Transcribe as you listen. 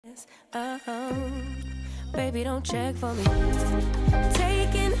Baby, don't check for me.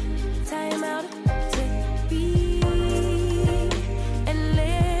 Taking time out to be and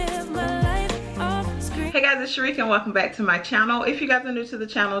live my life off screen. Hey guys, it's Sharika and welcome back to my channel. If you guys are new to the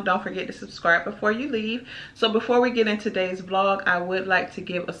channel, don't forget to subscribe before you leave. So before we get into today's vlog, I would like to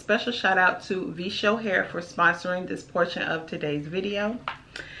give a special shout out to V-Show Hair for sponsoring this portion of today's video.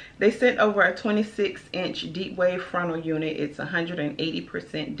 They sent over a 26-inch deep wave frontal unit. It's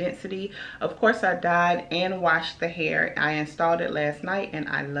 180% density. Of course, I dyed and washed the hair. I installed it last night and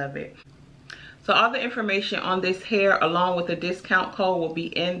I love it. So all the information on this hair along with the discount code will be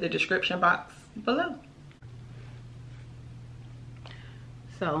in the description box below.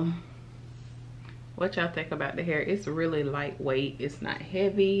 So what y'all think about the hair? It's really lightweight. It's not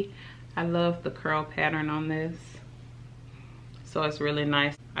heavy. I love the curl pattern on this. So it's really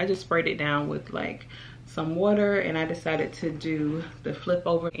nice. I just sprayed it down with like some water and I decided to do the flip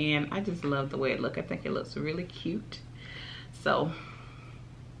over and I just love the way it looks. I think it looks really cute. So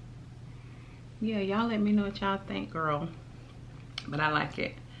yeah, y'all let me know what y'all think, girl. But I like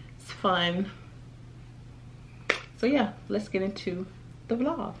it. It's fun. So yeah, let's get into the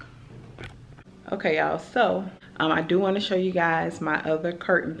vlog. Okay y'all, so I do want to show you guys my other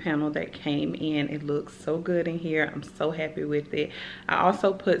curtain panel that came in. It looks so good in here. I'm so happy with it. I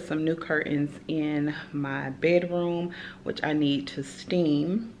also put some new curtains in my bedroom, which I need to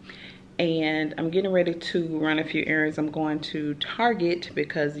steam. And I'm getting ready to run a few errands. I'm going to Target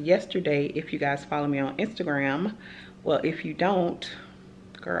because yesterday, if you guys follow me on Instagram, well, if you don't,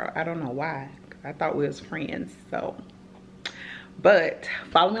 girl, I don't know why. I thought we was friends, so. But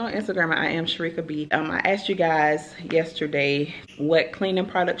follow me on Instagram. I am Sharika B. I asked you guys yesterday what cleaning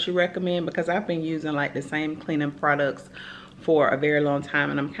products you recommend because I've been using like the same cleaning products for a very long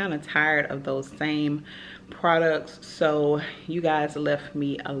time and I'm kind of tired of those same products. So you guys left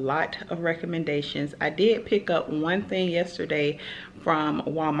me a lot of recommendations. I did pick up one thing yesterday from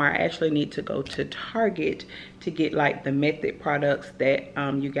Walmart. I actually need to go to Target to get like the Method products that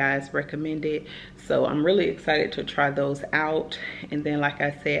you guys recommended. So I'm really excited to try those out. And then like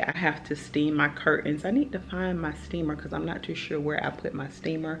I said, I have to steam my curtains. I need to find my steamer because I'm not too sure where I put my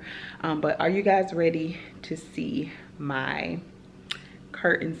steamer. But are you guys ready to see my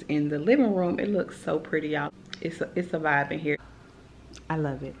curtains in the living room? It looks so pretty, y'all. It's a vibe in here. I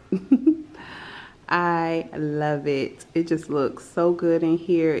love it. I love it. It just looks so good in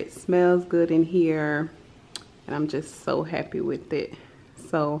here. It smells good in here. And I'm just so happy with it.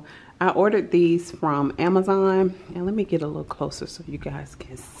 So I ordered these from Amazon. And let me get a little closer so you guys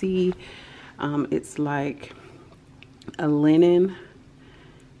can see. It's like a linen.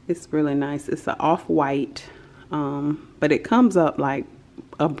 It's really nice. It's an off-white. But it comes up like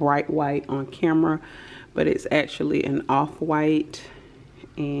a bright white on camera. But it's actually an off-white.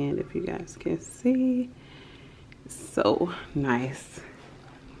 And if you guys can see, it's so nice.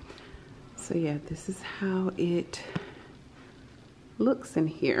 So yeah, this is how it looks in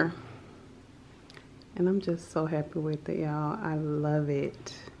here. And I'm just so happy with it, y'all. I love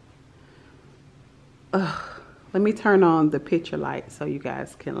it. Ugh. Let me turn on the picture light so you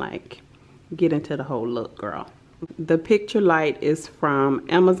guys can like get into the whole look, girl. The picture light is from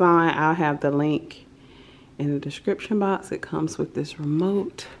Amazon. I'll have the link in the description box. It comes with this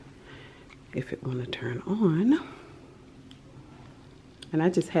remote if it want to turn on. And I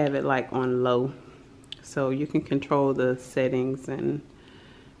just have it like on low. So you can control the settings and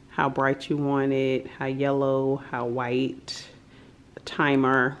how bright you want it, how yellow, how white, the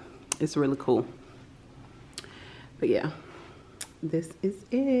timer. It's really cool. But yeah, this is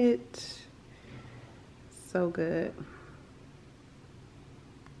it. So good.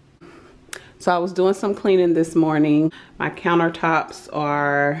 So I was doing some cleaning this morning. My countertops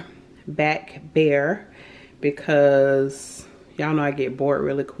are back bare because y'all know I get bored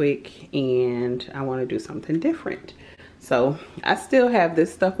really quick and I want to do something different. So I still have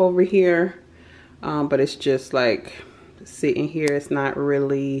this stuff over here, but it's just like sitting here. It's not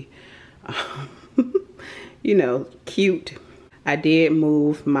really, you know, cute. I did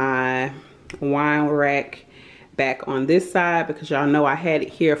move my wine rack back on this side because y'all know I had it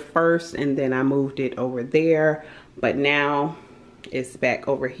here first and then I moved it over there, but now it's back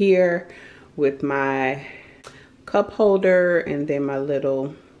over here with my cup holder and then my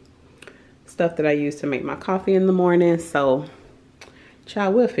little stuff that I use to make my coffee in the morning. So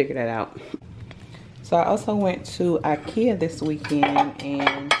child, we'll figure that out. So I also went to IKEA this weekend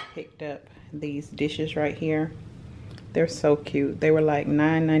and picked up these dishes right here. They're so cute. They were like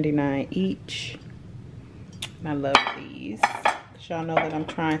 $9.99 each. And I love these. Y'all know that I'm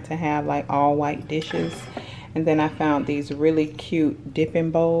trying to have like all white dishes. And then I found these really cute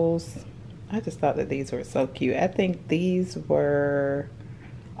dipping bowls. I just thought that these were so cute. I think these were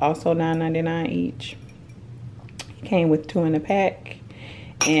also $9.99 each. It came with 2 in a pack,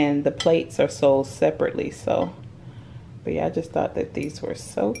 and the plates are sold separately. So, but yeah, I just thought that these were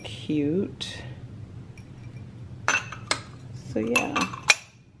so cute. So yeah,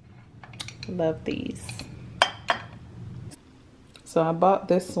 love these. So I bought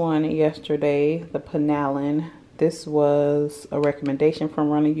this one yesterday, the Penalin. This was a recommendation from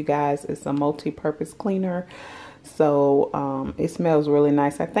one of you guys. It's a multi-purpose cleaner. So it smells really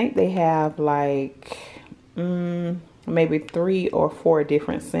nice. I think they have like maybe 3 or 4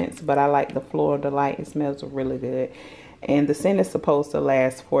 different scents, but I like the Floral Delight. It smells really good. And the scent is supposed to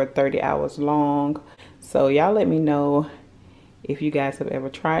last for 30 hours long. So y'all let me know if you guys have ever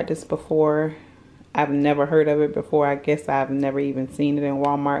tried this before. I've never heard of it before. I guess I've never even seen it in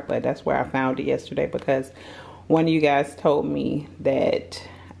Walmart, but that's where I found it yesterday because one of you guys told me that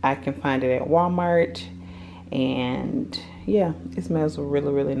I can find it at Walmart. And yeah, it smells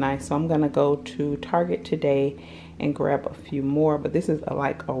really, really nice. So I'm gonna go to Target today and grab a few more, but this is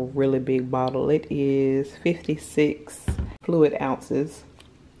like a really big bottle. It is 56 fluid ounces.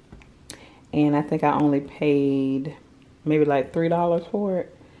 And I think I only paid maybe like $3 for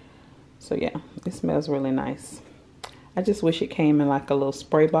it. So yeah, it smells really nice. I just wish it came in like a little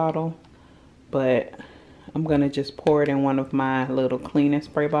spray bottle, but I'm gonna just pour it in one of my little cleaning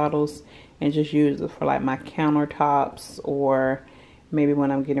spray bottles and just use it for like my countertops, or maybe when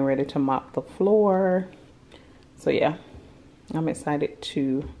I'm getting ready to mop the floor. So yeah, I'm excited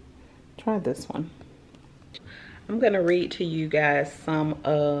to try this one. I'm gonna read to you guys some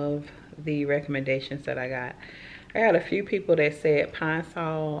of the recommendations that I got. I got a few people that said Pine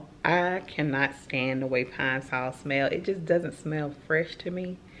Sol. I cannot stand the way Pine Sol smell. It just doesn't smell fresh to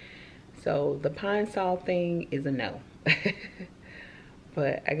me. So the Pine Sol thing is a no.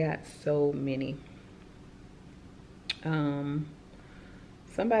 But I got so many. Somebody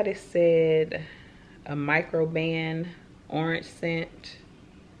said a Microban orange scent.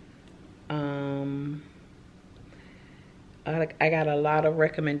 I got a lot of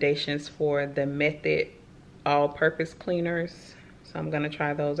recommendations for the Method all-purpose cleaners, so I'm gonna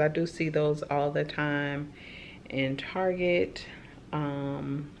try those. I do see those all the time in Target.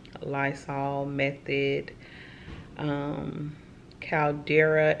 Lysol, Method,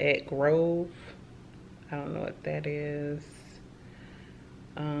 Caldera at Grove. I don't know what that is.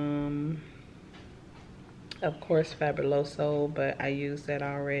 Of course Fabuloso, but I used that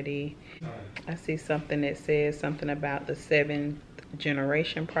already. I see something that says something about the 7th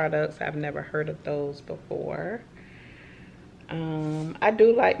generation products. I've never heard of those before. I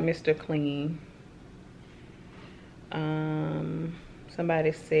do like Mr. Clean.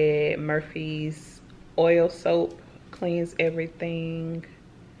 Somebody said Murphy's oil soap cleans everything.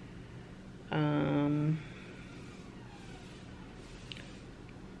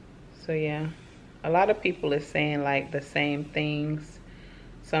 So yeah, a lot of people is saying like the same things.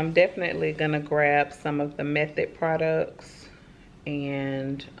 So I'm definitely gonna grab some of the Method products.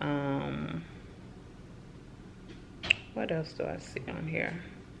 And what else do I see on here?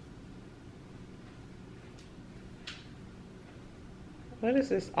 What is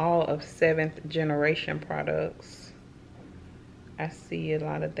this? All of 7th generation products. I see a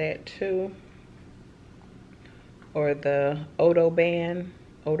lot of that too. Or the Autobahn.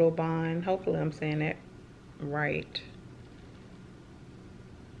 Hopefully I'm saying that right.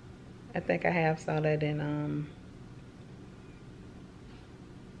 I think I have saw that in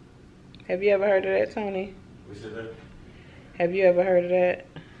have you ever heard of that, Tony? What's that? Have you ever heard of that?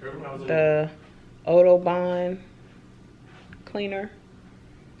 The Autobahn cleaner.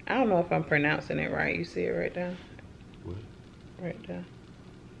 I don't know if I'm pronouncing it right. You see it right there? What? Right there.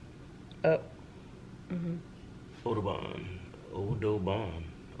 Up. Autobahn.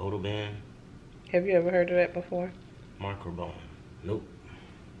 Have you ever heard of that before? Microban. Nope.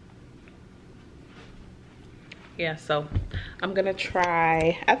 Yeah, so I'm gonna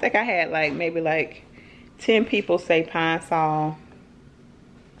try. I think I had like maybe like 10 people say Pine Sol.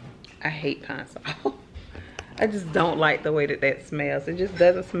 I hate Pine Sol. I just don't like the way that smells. It just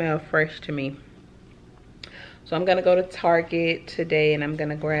doesn't smell fresh to me. So I'm gonna go to Target today and I'm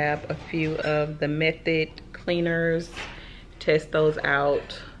gonna grab a few of the Method cleaners, test those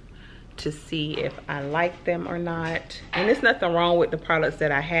out to see if I like them or not. And there's nothing wrong with the products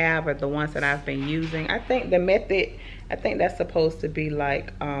that I have or the ones that I've been using. I think the Method, I think that's supposed to be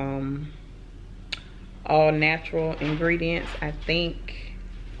like all natural ingredients, I think.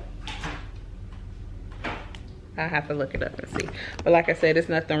 I have to look it up and see. But like I said, there's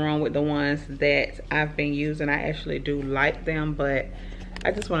nothing wrong with the ones that I've been using. I actually do like them, but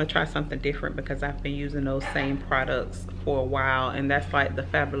I just want to try something different because I've been using those same products for a while. And that's like the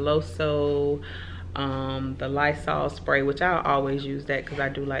Fabuloso, the Lysol spray, which I'll always use that because I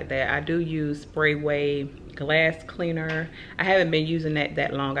do like that. I do use Sprayway glass cleaner. I haven't been using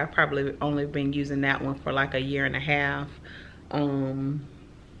that long. I've probably only been using that one for like a year and a half.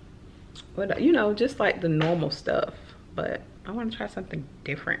 But you know, just like the normal stuff, but I want to try something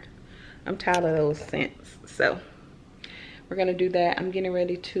different. I'm tired of those scents, so we're gonna do that. I'm getting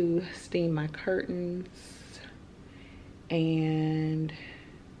ready to steam my curtains, and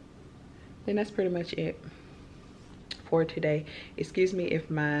then that's pretty much it for today. Excuse me if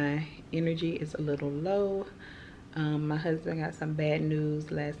my energy is a little low. My husband got some bad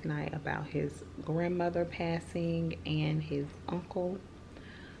news last night about his grandmother passing and his uncle.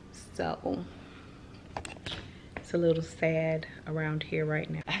 So it's a little sad around here right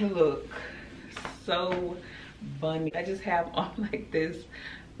now. I look so bunny. I just have on like this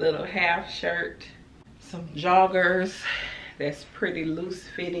little half shirt, some joggers that's pretty loose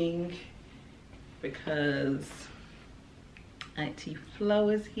fitting because Auntie Flo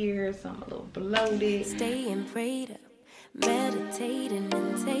is here, so I'm a little bloated. Staying prayed up, meditating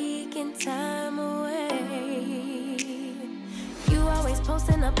and taking time away. You always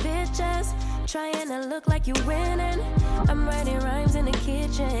posting up pictures, trying to look like you winning. I'm writing rhymes in the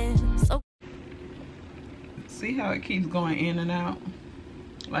kitchen. So see how it keeps going in and out?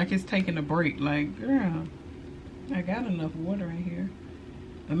 Like it's taking a break. Like, girl, I got enough water in here.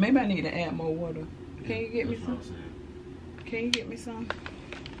 But maybe I need to add more water. Can you get me some? Can you get me some?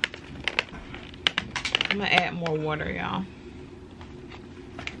 I'm gonna add more water, y'all.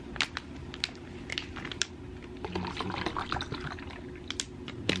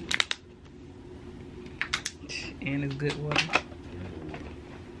 And it's good water.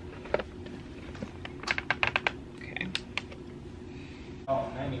 Okay. Oh,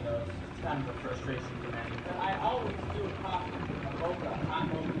 many of those. It's kind of a frustration for many. But I always do a coffee, a mocha, a hot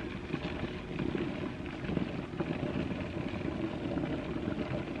mocha.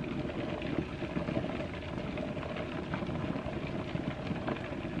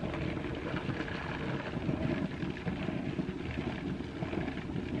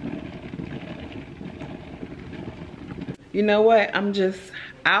 You know what?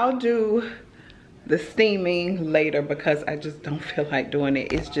 I'll do the steaming later because I just don't feel like doing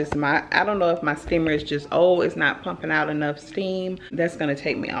it. It's just I don't know if my steamer is just old. It's not pumping out enough steam. That's gonna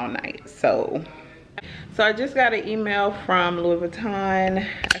take me all night. So I just got an email from Louis Vuitton.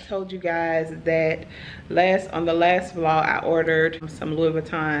 I told you guys that on the last vlog I ordered some Louis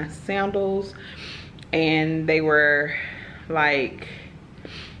Vuitton sandals, and they were like,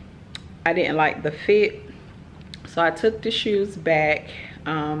 I didn't like the fit. So I took the shoes back.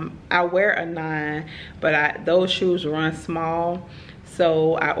 I wear a 9, but those shoes run small.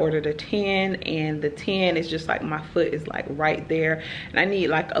 So I ordered a 10, and the 10 is just like my foot is like right there. And I need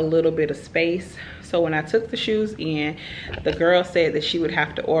like a little bit of space. So when I took the shoes in, the girl said that she would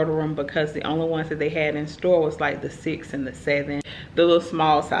have to order them because the only ones that they had in store was like the 6 and the 7, the little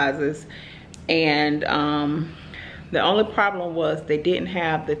small sizes. And the only problem was they didn't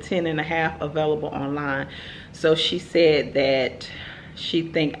have the 10.5 available online. So she said that she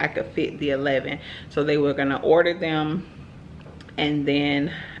think I could fit the 11. So they were gonna order them, and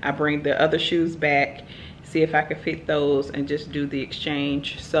then I bring the other shoes back, see if I could fit those and just do the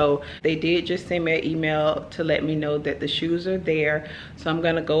exchange. So they did just send me an email to let me know that the shoes are there. So I'm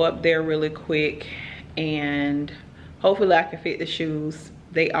gonna go up there really quick and hopefully I can fit the shoes.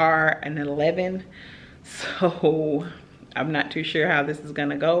 They are an 11. So I'm not too sure how this is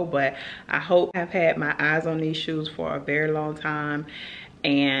gonna go, but I hope. I've had my eyes on these shoes for a very long time,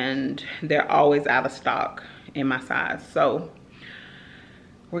 and they're always out of stock in my size. So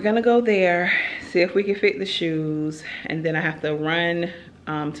we're gonna go there, see if we can fit the shoes, and then I have to run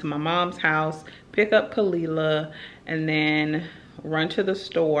to my mom's house, pick up Kalila, and then run to the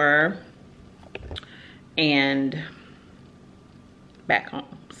store and back home.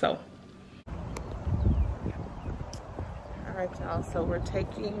 So all right, y'all, so we're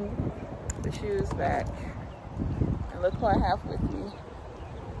taking the shoes back, and look who I have with me,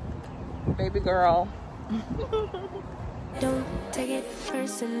 baby girl. don't take it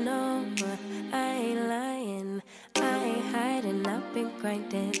personal, but I ain't lying. I ain't hiding. I've been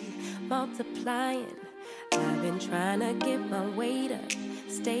grinding, multiplying. I've been trying to get my weight up,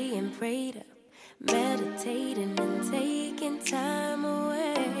 staying prayed up, meditating and taking time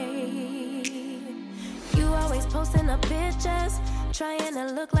away. You always posting up pictures, trying to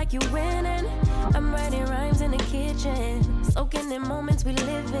look like you winning. I'm writing rhymes in the kitchen, soaking in moments we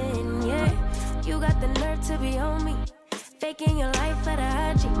live in. Yeah, you got the nerve to be on me, faking your life for the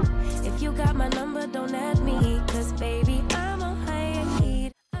IG. If you got my number, don't add me, cause baby, I'm on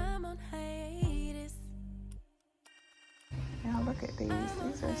hiatus. I'm on hiatus. Now look at these.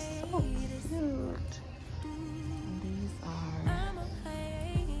 These are so cute. And these are.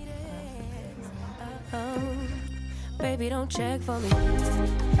 Baby, don't check for me.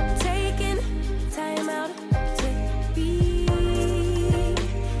 Taking time out to be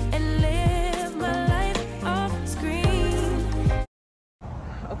and live my life off screen.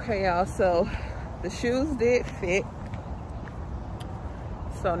 Okay, y'all, so the shoes did fit.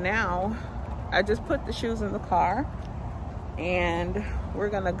 So now I just put the shoes in the car and we're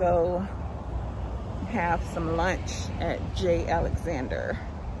gonna go have some lunch at J. Alexander.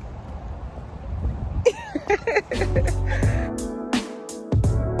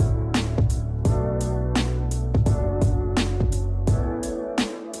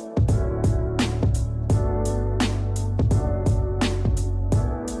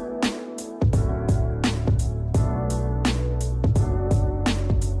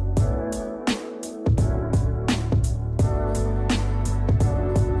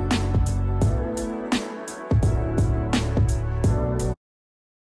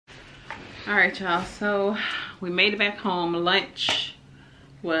 All right, y'all, so we made it back home. Lunch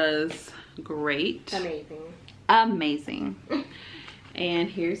was great. Amazing. And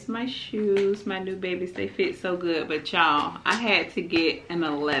here's my shoes, my new babies. They fit so good, but y'all, I had to get an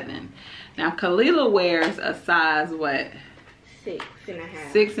 11. Now Kalila wears a size what?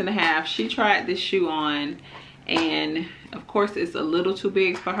 6.5. 6.5. She tried this shoe on, and of course it's a little too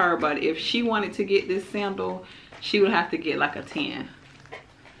big for her, but if she wanted to get this sandal, she would have to get like a 10.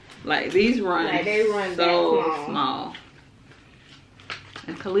 Like these run, like they run so small.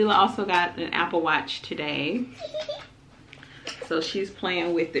 And Kalila also got an Apple Watch today. So she's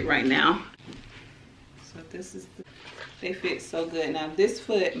playing with it right now. So this is, they fit so good. Now this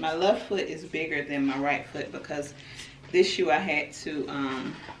foot, my left foot is bigger than my right foot because this shoe I had to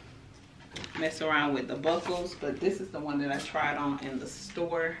mess around with the buckles. But this is the one that I tried on in the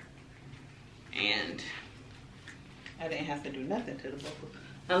store. And I didn't have to do nothing to the buckles.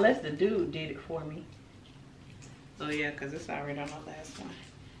 Unless the dude did it for me. Oh yeah, because it's already on the last one.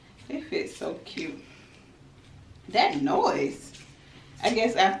 They fit so cute. That noise. I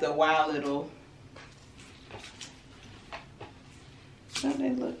guess after a while it'll. Don't they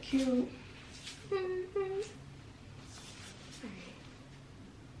look cute?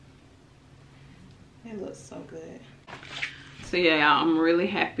 They look so good. So yeah, y'all, I'm really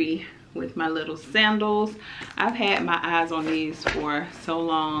happy with my little sandals. I've had my eyes on these for so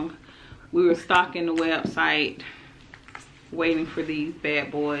long. We were stalking the website waiting for these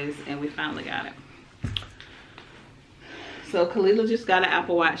bad boys, and we finally got it. So Kalila just got an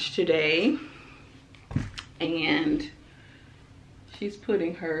Apple Watch today, and she's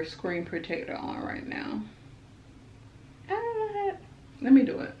putting her screen protector on right now. Let me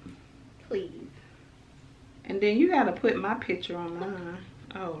do it, Please. and then you got to put my picture on mine.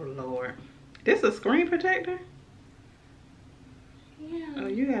 Oh Lord, this a screen protector? Yeah. Oh,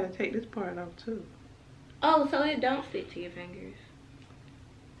 you gotta take this part off too. Oh, so it don't stick to your fingers.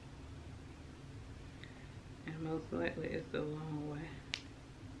 And most likely it's the long way.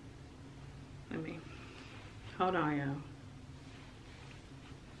 Let me, hold on y'all.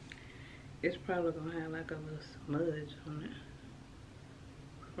 It's probably gonna have like a little smudge on it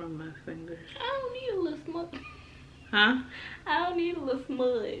from my fingers. I don't need a little smudge. Huh? I don't need a little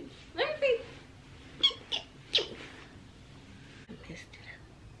smudge. Let me see. I messed it up.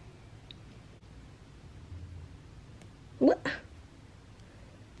 What?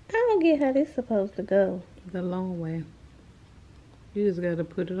 I don't get how this is supposed to go. The long way. You just gotta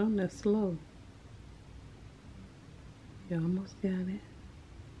put it on there slow. You almost got it.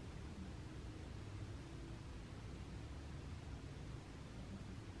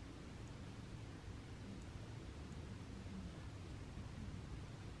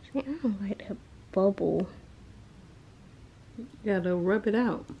 See, I don't like that bubble. You gotta rub it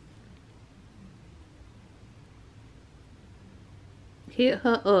out. Hit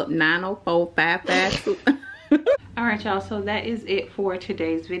her up, 904-552. Alright y'all, so that is it for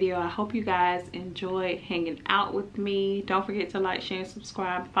today's video. I hope you guys enjoyed hanging out with me. Don't forget to like, share, and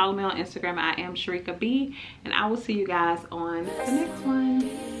subscribe. Follow me on Instagram. I am Sharika B. And I will see you guys on the next one.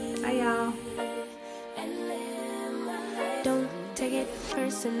 Bye y'all. Don't take it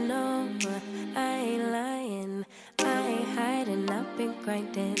personal, I ain't lying, I ain't hiding, I've been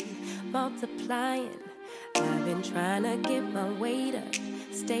grinding, multiplying, I've been trying to get my weight up,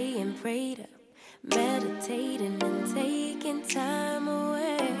 staying prayed up, meditating and taking time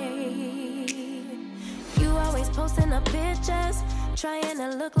away. You always posting up pictures, trying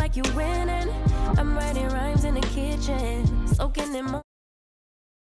to look like you winning. I'm writing rhymes